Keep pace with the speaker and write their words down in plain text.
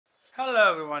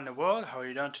Hello everyone in the world, how are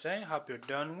you doing today? Hope you're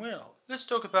doing well. Let's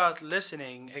talk about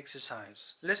listening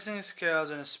exercise. Listening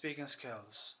skills and speaking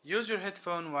skills. Use your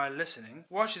headphone while listening.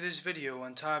 Watch this video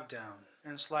and type down.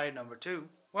 In slide number 2,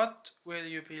 what will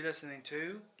you be listening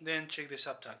to? Then check the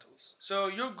subtitles. So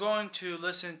you're going to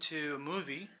listen to a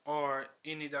movie or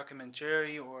any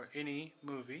documentary or any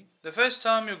movie. The first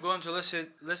time you're going to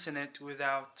listen it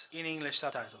without any English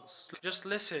subtitles. Just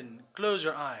listen, close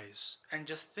your eyes, and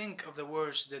just think of the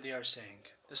words that they are saying.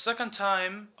 The second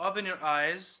time, open your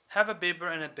eyes, have a paper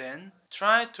and a pen,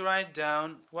 try to write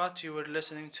down what you were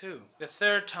listening to. The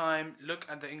third time, look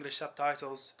at the English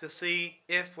subtitles to see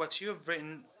if what you've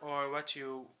written or what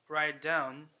you write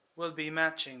down will be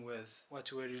matching with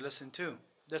what you were listening to.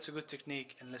 That's a good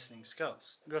technique in listening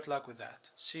skills. Good luck with that.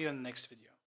 See you in the next video.